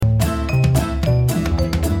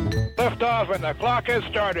off and the clock has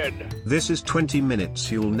started. This is 20 minutes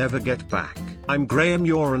you'll never get back. I'm Graham,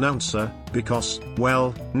 your announcer, because,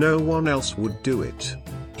 well, no one else would do it.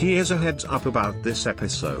 Here's a heads up about this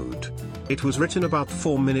episode. It was written about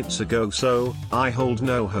 4 minutes ago, so I hold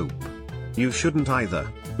no hope. You shouldn't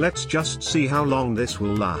either. Let's just see how long this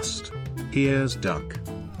will last. Here's Doug.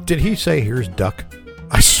 Did he say here's Duck?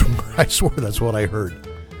 I swear that's what I heard.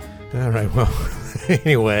 All right, well,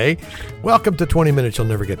 anyway, welcome to 20 Minutes You'll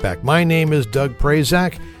Never Get Back. My name is Doug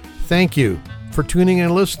Prazak. Thank you for tuning in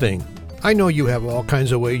and listening. I know you have all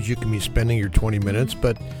kinds of ways you can be spending your 20 minutes,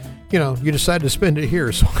 but, you decided to spend it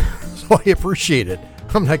here, so I appreciate it.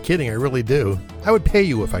 I'm not kidding, I really do. I would pay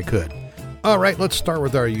you if I could. All right, let's start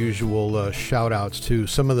with our usual shout-outs to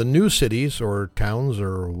some of the new cities or towns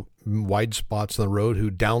or wide spots on the road who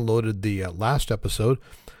downloaded the last episode.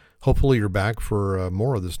 Hopefully you're back for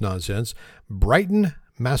more of this nonsense. Brighton,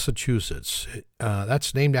 Massachusetts.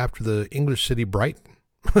 That's named after the English city Brighton.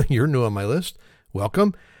 You're new on my list.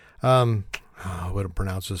 Welcome. I wouldn't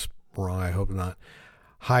pronounce this wrong. I hope not.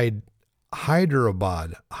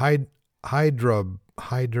 Hyderabad. Hyderabad.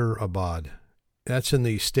 That's in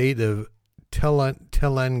the state of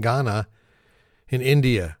Telangana in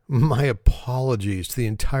India. My apologies to the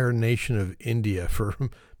entire nation of India for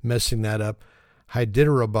messing that up.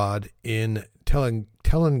 Hyderabad in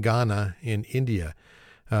Telangana in India.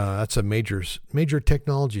 That's a major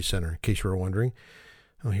technology center, in case you were wondering.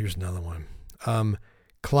 Oh, here's another one.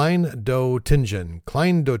 Klein-do-Tingen.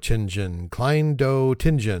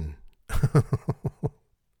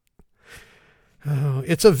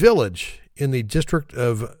 It's a village in the district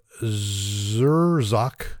of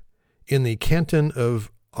Zurzach in the canton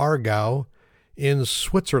of Aargau in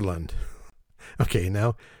Switzerland. Okay,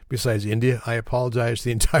 now, besides India, I apologize to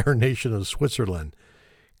the entire nation of Switzerland.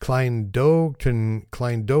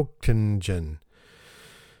 Klein-do-Tingen.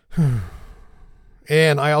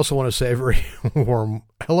 And I also want to say a very warm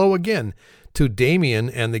hello again to Damien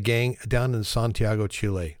and the gang down in Santiago,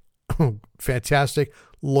 Chile. Fantastic,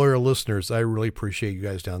 loyal listeners. I really appreciate you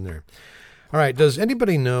guys down there. All right, does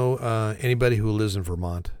anybody know anybody who lives in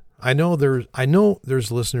Vermont? I know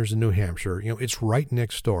there's listeners in New Hampshire. It's right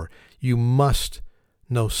next door. You must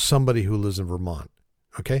know somebody who lives in Vermont.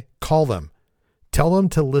 Okay? Call them. Tell them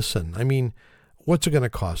to listen. I mean, what's it going to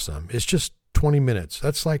cost them? It's just 20 minutes.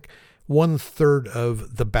 That's like 1/3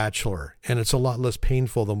 of The Bachelor, and it's a lot less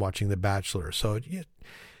painful than watching The Bachelor. So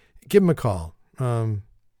give them a call.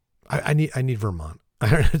 I need Vermont.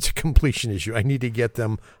 It's a completion issue. I need to get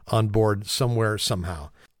them on board somewhere, somehow.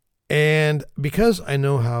 And because I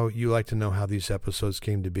know how you like to know how these episodes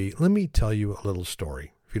came to be, let me tell you a little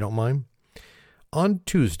story, if you don't mind. On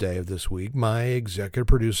Tuesday of this week, my executive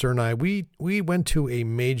producer and I, we went to a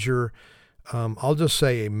major, I'll just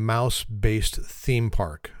say a mouse-based theme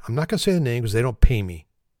park. I'm not going to say the name because they don't pay me.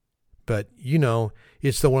 But,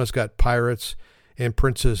 it's the one that's got pirates and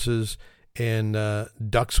princesses and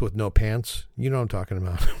ducks with no pants. You know what I'm talking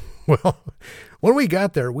about. Well, when we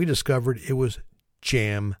got there, we discovered it was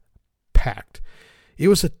jam-packed. It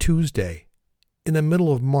was a Tuesday in the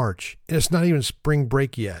middle of March, and it's not even spring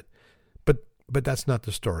break yet. But that's not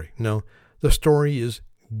the story. No, the story is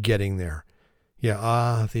getting there.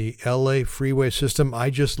 Yeah, the LA freeway system. I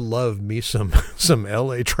just love me some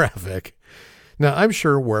LA traffic. Now, I'm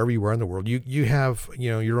sure wherever you are in the world, you have,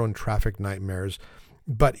 your own traffic nightmares.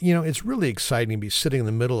 But, it's really exciting to be sitting in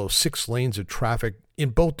the middle of 6 lanes of traffic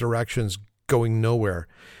in both directions going nowhere.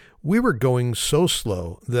 We were going so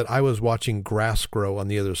slow that I was watching grass grow on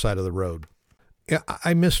the other side of the road. Yeah,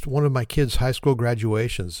 I missed one of my kids' high school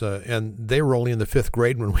graduations, and they were only in the 5th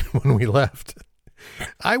grade when we left.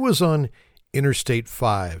 I was on Interstate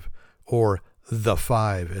 5, or the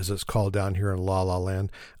 5, as it's called down here in La La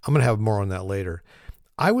Land. I'm going to have more on that later.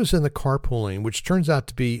 I was in the carpool lane, which turns out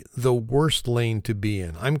to be the worst lane to be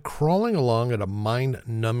in. I'm crawling along at a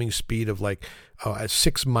mind-numbing speed of at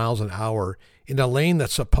 6 miles an hour in a lane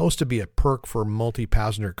that's supposed to be a perk for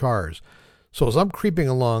multi-passenger cars. So as I'm creeping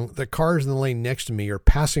along, the cars in the lane next to me are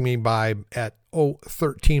passing me by at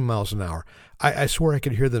 13 miles an hour. I swear I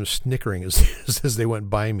could hear them snickering as they went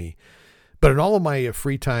by me. But in all of my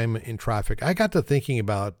free time in traffic, I got to thinking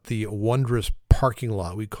about the wondrous parking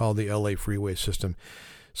lot we call the LA freeway system.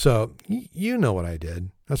 So you know what I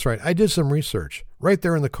did. That's right. I did some research right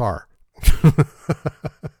there in the car. All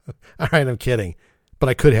right, I'm kidding, but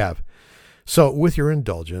I could have. So with your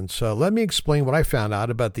indulgence, let me explain what I found out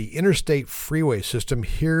about the interstate freeway system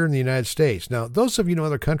here in the United States. Now, those of you in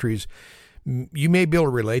other countries, you may be able to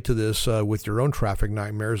relate to this with your own traffic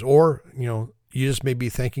nightmares, or, you just may be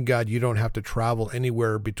thanking God you don't have to travel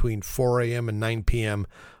anywhere between 4 a.m. and 9 p.m.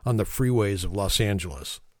 on the freeways of Los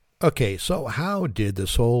Angeles. Okay, so how did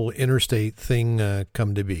this whole interstate thing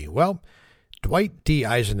come to be? Well, Dwight D.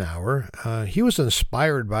 Eisenhower, he was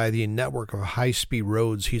inspired by the network of high-speed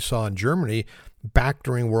roads he saw in Germany back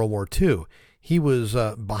during World War II. He was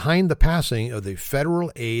behind the passing of the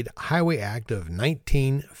Federal Aid Highway Act of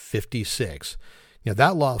 1956. Now,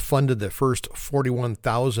 that law funded the first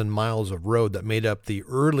 41,000 miles of road that made up the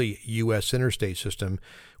early U.S. interstate system,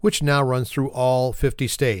 which now runs through all 50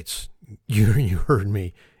 states. You heard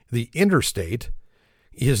me. The interstate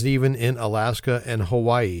isn't even in Alaska and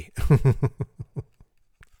Hawaii.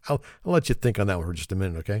 I'll let you think on that one for just a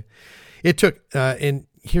minute, okay? It took, and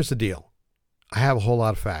here's the deal. I have a whole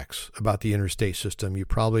lot of facts about the interstate system you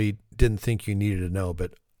probably didn't think you needed to know,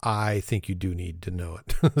 but I think you do need to know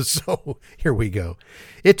it. So here we go.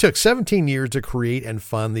 It took 17 years to create and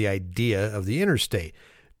fund the idea of the interstate.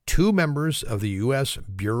 Two members of the U.S.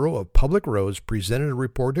 Bureau of Public Roads presented a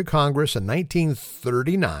report to Congress in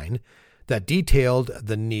 1939 that detailed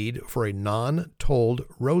the need for a non-tolled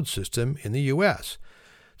road system in the U.S.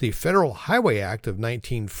 The Federal Highway Act of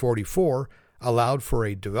 1944 allowed for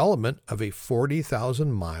a development of a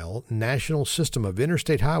 40,000-mile national system of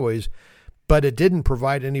interstate highways, but it didn't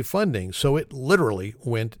provide any funding, so it literally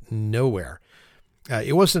went nowhere.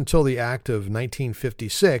 It wasn't until the Act of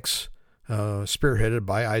 1956, spearheaded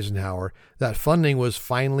by Eisenhower, that funding was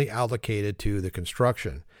finally allocated to the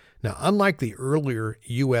construction. Now, unlike the earlier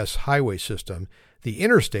U.S. highway system, the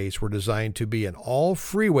interstates were designed to be an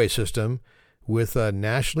all-freeway system with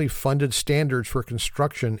nationally funded standards for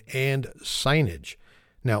construction and signage.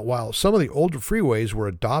 Now, while some of the older freeways were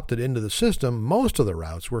adopted into the system, most of the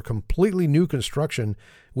routes were completely new construction,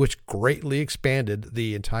 which greatly expanded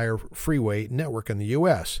the entire freeway network in the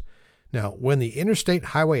U.S. Now, when the Interstate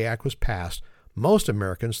Highway Act was passed, most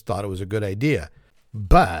Americans thought it was a good idea.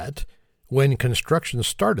 But when construction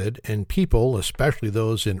started and people, especially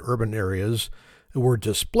those in urban areas, were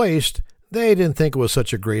displaced, they didn't think it was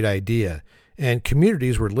such a great idea, and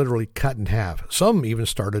communities were literally cut in half. Some even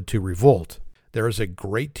started to revolt. There is a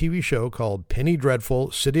great TV show called Penny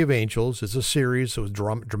Dreadful, City of Angels. It's a series, it was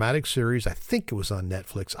a dramatic series. I think it was on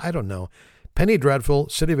Netflix. I don't know. Penny Dreadful,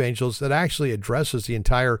 City of Angels, that actually addresses the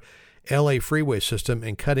entire LA freeway system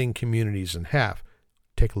and cutting communities in half.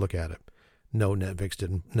 Take a look at it. No,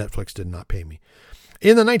 Netflix did not pay me.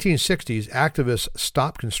 In the 1960s, activists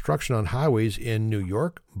stopped construction on highways in New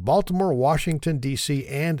York, Baltimore, Washington, D.C.,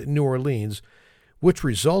 and New Orleans, which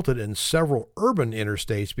resulted in several urban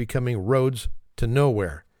interstates becoming roads to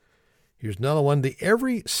nowhere. Here's another one.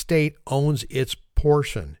 Every state owns its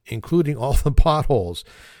portion, including all the potholes.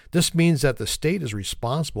 This means that the state is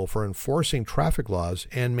responsible for enforcing traffic laws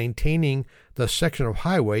and maintaining the section of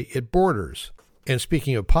highway it borders. And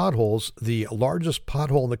speaking of potholes, the largest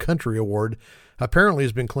pothole in the country award apparently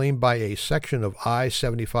has been claimed by a section of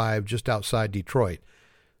I-75 just outside Detroit.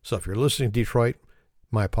 So if you're listening to Detroit,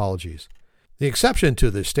 my apologies. The exception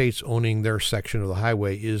to the states owning their section of the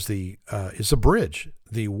highway is the bridge,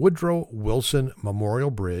 the Woodrow Wilson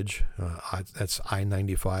Memorial Bridge. That's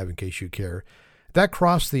I-95 in case you care. That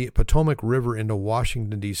crossed the Potomac River into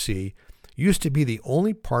Washington, D.C., used to be the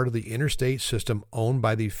only part of the interstate system owned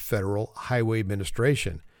by the Federal Highway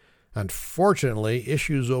Administration. Unfortunately,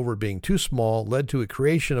 issues over being too small led to a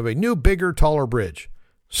creation of a new, bigger, taller bridge.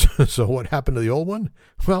 So what happened to the old one?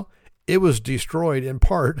 Well, it was destroyed in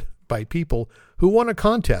part by people who won a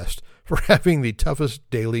contest for having the toughest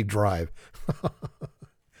daily drive.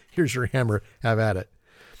 Here's your hammer. Have at it.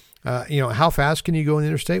 How fast can you go in the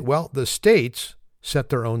interstate? Well, the states set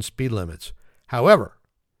their own speed limits. However,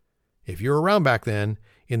 if you were around back then,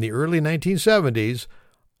 in the early 1970s,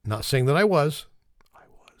 not saying that I was,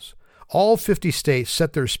 all 50 states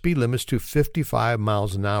set their speed limits to 55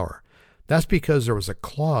 miles an hour. That's because there was a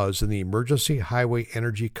clause in the Emergency Highway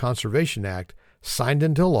Energy Conservation Act signed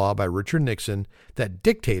into law by Richard Nixon that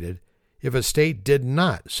dictated if a state did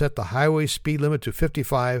not set the highway speed limit to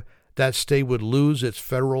 55, that state would lose its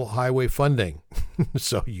federal highway funding.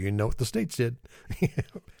 So you know what the states did.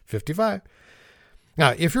 55.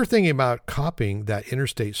 Now, if you're thinking about copying that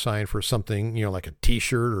interstate sign for something, like a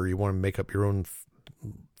T-shirt, or you want to make up your own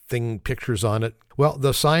pictures on it, well,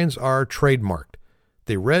 the signs are trademarked.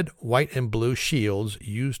 The red, white, and blue shields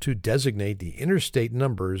used to designate the interstate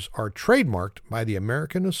numbers are trademarked by the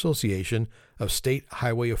American Association of State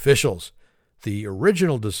Highway Officials. The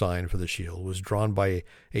original design for the shield was drawn by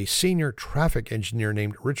a senior traffic engineer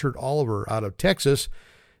named Richard Oliver out of Texas,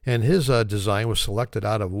 and his design was selected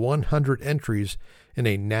out of 100 entries in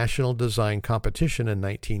a national design competition in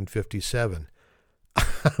 1957.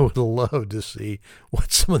 I would love to see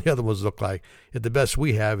what some of the other ones look like. The best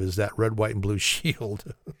we have is that red, white, and blue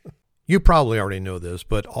shield. You probably already know this,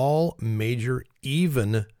 but all major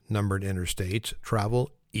even-numbered interstates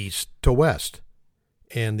travel east to west,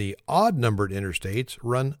 and the odd-numbered interstates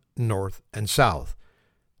run north and south.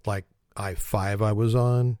 Like I-5 I was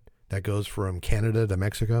on, that goes from Canada to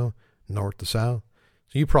Mexico, north to south.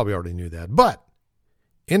 So you probably already knew that. But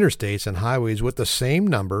interstates and highways with the same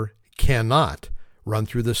number cannot run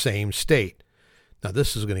through the same state. Now,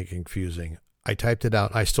 this is going to get confusing. I typed it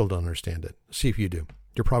out. I still don't understand it. See if you do.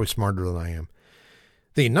 You're probably smarter than I am.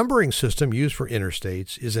 The numbering system used for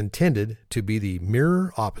interstates is intended to be the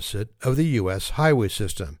mirror opposite of the U.S. highway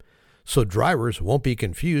system, so drivers won't be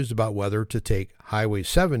confused about whether to take Highway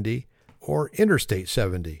 70 or Interstate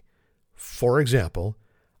 70. For example,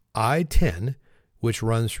 I-10, which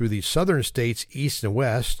runs through the southern states east and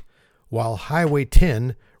west, while Highway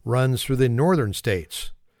 10 runs through the northern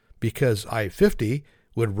states. Because I-50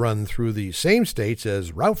 would run through the same states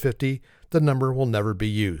as Route 50, the number will never be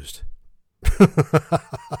used.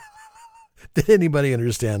 Did anybody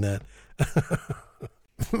understand that?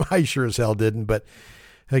 I sure as hell didn't, but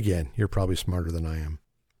again, you're probably smarter than I am.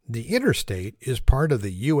 The interstate is part of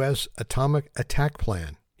the U.S. Atomic Attack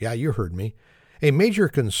Plan. Yeah, you heard me. A major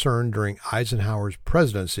concern during Eisenhower's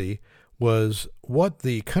presidency was what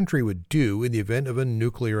the country would do in the event of a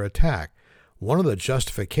nuclear attack. One of the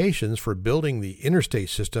justifications for building the interstate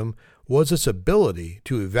system was its ability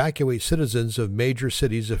to evacuate citizens of major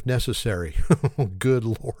cities if necessary. Good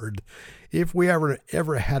Lord. If we ever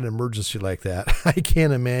had an emergency like that, I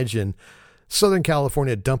can't imagine Southern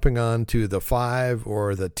California dumping onto the 5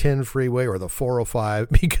 or the 10 freeway or the 405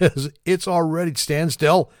 because it's already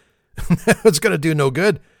standstill. It's going to do no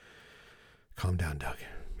good. Calm down, Doug.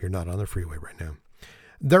 You're not on the freeway right now.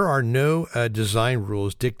 There are no design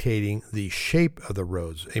rules dictating the shape of the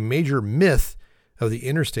roads. A major myth of the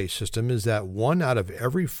interstate system is that 1 out of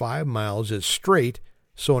every 5 miles is straight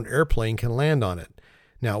so an airplane can land on it.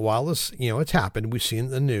 Now, while this, it's happened, we've seen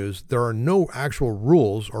in the news, there are no actual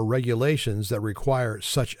rules or regulations that require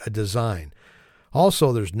such a design.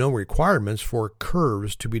 Also, there's no requirements for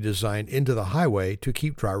curves to be designed into the highway to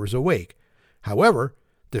keep drivers awake. However,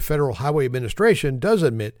 the Federal Highway Administration does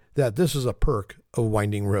admit that this is a perk of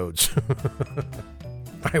winding roads.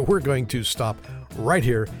 All right, we're going to stop right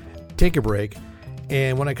here, take a break,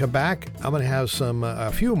 and when I come back, I'm going to have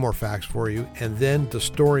a few more facts for you, and then the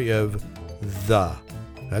story of the.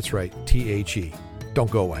 That's right, THE. Don't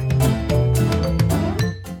go away.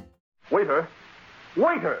 Waiter!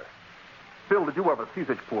 Waiter! Bill, did you ever see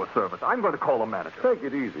such poor service? I'm going to call the manager. Take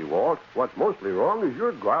it easy, Walt. What's mostly wrong is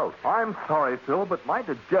your grout. I'm sorry, Phil, but my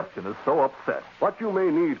digestion is so upset. What you may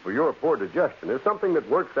need for your poor digestion is something that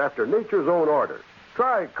works after nature's own order.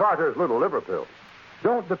 Try Carter's Little Liver Pills.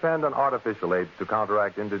 Don't depend on artificial aids to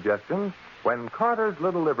counteract indigestion when Carter's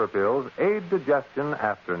Little Liver Pills aid digestion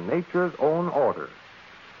after nature's own order.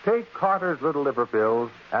 Take Carter's Little Liver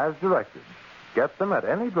Pills as directed. Get them at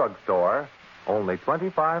any drugstore, only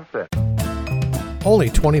 25 cents. Only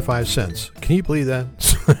 25 cents. Can you believe that?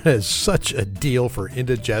 That is such a deal for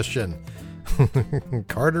indigestion.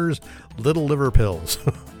 Carter's Little Liver Pills.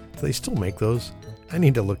 Do they still make those? I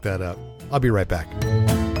need to look that up. I'll be right back.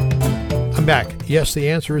 I'm back. Yes, the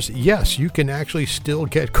answer is yes. You can actually still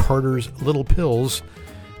get Carter's Little Pills.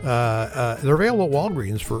 They're available at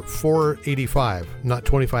Walgreens for $4.85, not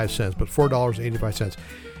 25 cents, but $4.85.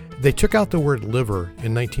 They took out the word liver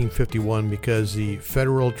in 1951 because the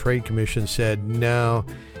Federal Trade Commission said, no,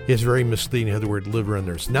 it's very misleading to have the word liver in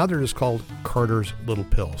there. So now they're just called Carter's Little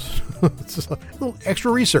Pills. It's just a little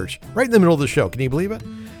extra research right in the middle of the show. Can you believe it? All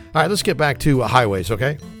right, let's get back to highways,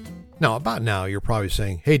 okay? Now, about now, you're probably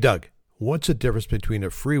saying, hey, Doug, what's the difference between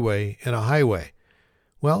a freeway and a highway?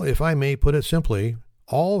 Well, if I may put it simply,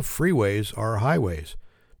 all freeways are highways,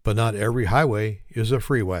 but not every highway is a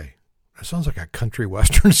freeway. That sounds like a country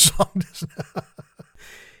western song, doesn't it?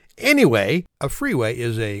 Anyway, a freeway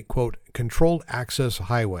is a, quote, controlled access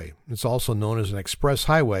highway. It's also known as an express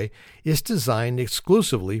highway. It's designed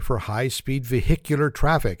exclusively for high-speed vehicular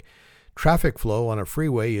traffic. Traffic flow on a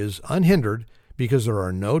freeway is unhindered because there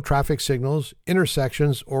are no traffic signals,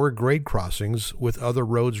 intersections, or grade crossings with other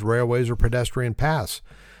roads, railways, or pedestrian paths.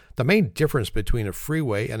 The main difference between a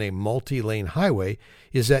freeway and a multi-lane highway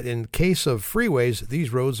is that in case of freeways,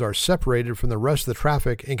 these roads are separated from the rest of the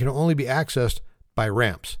traffic and can only be accessed by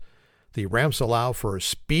ramps. The ramps allow for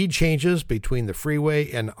speed changes between the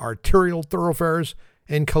freeway and arterial thoroughfares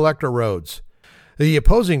and collector roads. The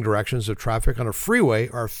opposing directions of traffic on a freeway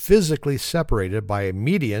are physically separated by a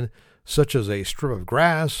median, such as a strip of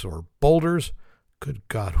grass or boulders. Good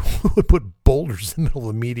God, who would put boulders in the middle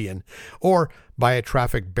of the median? Or by a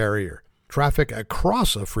traffic barrier. Traffic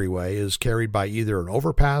across a freeway is carried by either an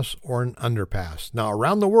overpass or an underpass. Now,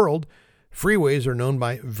 around the world, freeways are known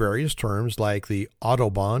by various terms like the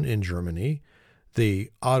Autobahn in Germany,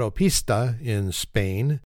 the Autopista in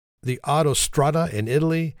Spain, the Autostrada in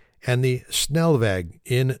Italy, and the Snelweg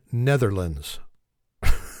in Netherlands.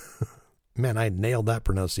 Man, I nailed that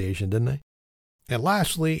pronunciation, didn't I? And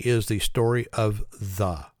lastly is the story of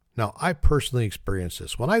the. Now, I personally experienced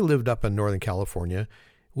this. When I lived up in Northern California,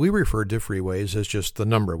 we referred to freeways as just the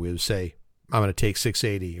number. We would say, I'm going to take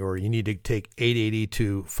 680, or you need to take 880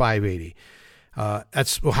 to 580.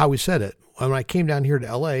 That's how we said it. When I came down here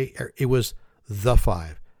to LA, it was the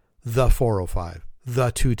 5, the 405,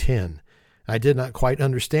 the 210. I did not quite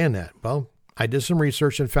understand that. Well, I did some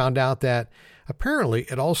research and found out that apparently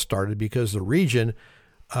it all started because the region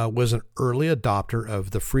was an early adopter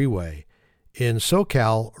of the freeway. In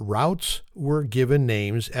SoCal, routes were given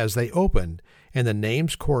names as they opened, and the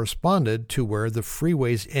names corresponded to where the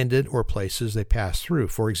freeways ended or places they passed through.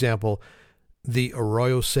 For example, the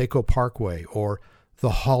Arroyo Seco Parkway or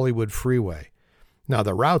the Hollywood Freeway. Now,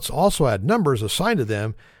 the routes also had numbers assigned to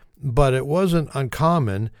them, but it wasn't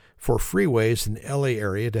uncommon for freeways in the LA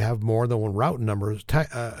area to have more than one route number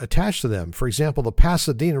attached to them. For example, the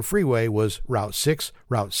Pasadena Freeway was Route 6,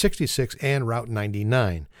 Route 66, and Route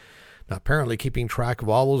 99. Now, apparently keeping track of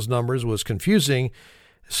all those numbers was confusing,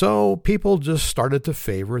 so people just started to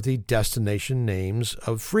favor the destination names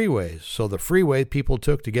of freeways. So the freeway people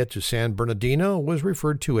took to get to San Bernardino was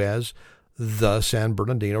referred to as the San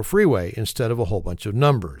Bernardino Freeway instead of a whole bunch of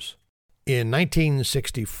numbers. In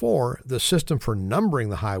 1964, the system for numbering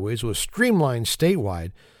the highways was streamlined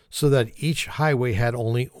statewide so that each highway had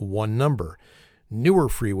only one number. Newer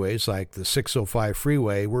freeways like the 605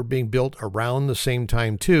 freeway were being built around the same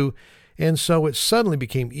time too, and so it suddenly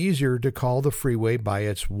became easier to call the freeway by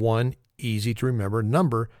its one easy-to-remember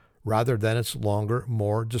number rather than its longer,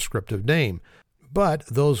 more descriptive name. But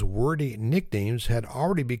those wordy nicknames had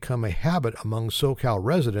already become a habit among SoCal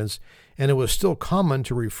residents, and it was still common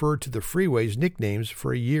to refer to the freeway's nicknames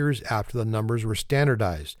for years after the numbers were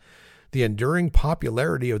standardized. The enduring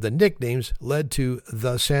popularity of the nicknames led to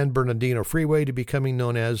the San Bernardino Freeway to becoming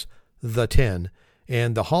known as the 10,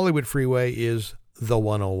 and the Hollywood Freeway is the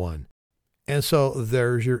 101. And so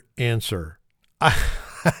there's your answer. I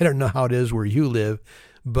don't know how it is where you live,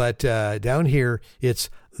 but down here it's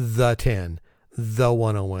the 10. The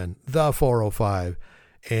 101, the 405,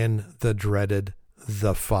 and the dreaded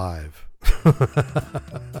the 5.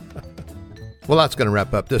 Well, that's going to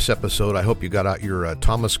wrap up this episode. I hope you got out your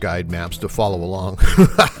Thomas Guide maps to follow along.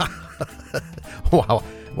 Wow.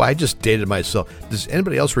 Well, I just dated myself. Does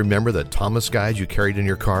anybody else remember the Thomas Guides you carried in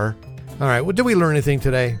your car? All right. Well, did we learn anything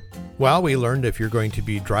today? Well, we learned if you're going to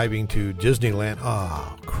be driving to Disneyland.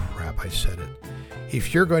 Oh, crap. I said it.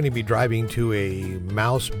 If you're going to be driving to a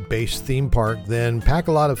mouse-based theme park, then pack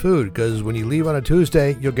a lot of food, because when you leave on a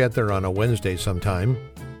Tuesday, you'll get there on a Wednesday sometime.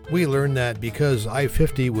 We learned that because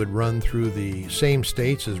I-50 would run through the same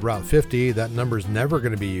states as Route 50, that number's never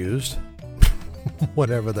going to be used,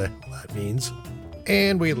 whatever the hell that means.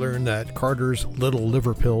 And we learned that Carter's Little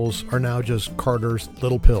Liver Pills are now just Carter's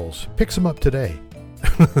Little Pills. Pick some up today.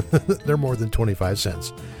 They're more than 25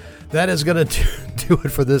 cents. That is going to do it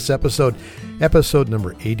for this episode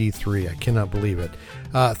number 83. I cannot believe it.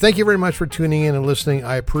 Thank you very much for tuning in and listening.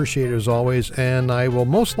 I appreciate it as always, and I will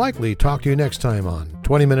most likely talk to you next time on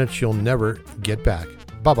 20 Minutes You'll Never Get Back.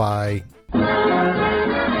 Bye-bye.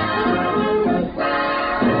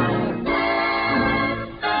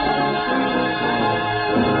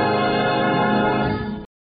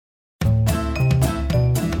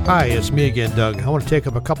 Hi, it's me again, Doug. I want to take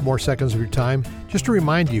up a couple more seconds of your time just to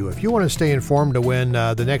remind you, if you want to stay informed of when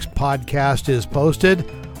the next podcast is posted,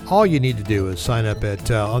 all you need to do is sign up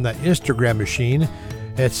at on that Instagram machine.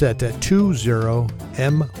 It's at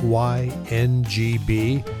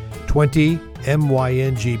 20MYNGB,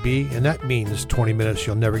 20MYNGB, and that means 20 minutes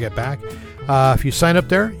you'll never get back. If you sign up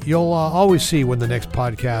there, you'll always see when the next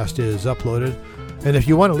podcast is uploaded. And if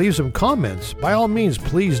you want to leave some comments, by all means,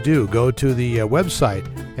 please do go to the website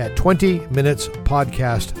at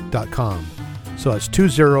 20minutespodcast.com. So it's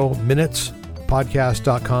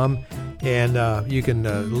 20minutespodcast.com, and you can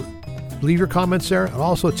leave your comments there. It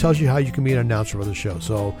also tells you how you can be an announcer for the show.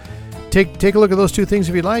 So take a look at those two things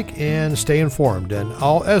if you'd like, and stay informed. And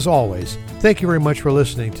as always, thank you very much for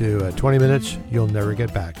listening to 20 Minutes You'll Never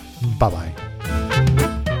Get Back. Bye-bye.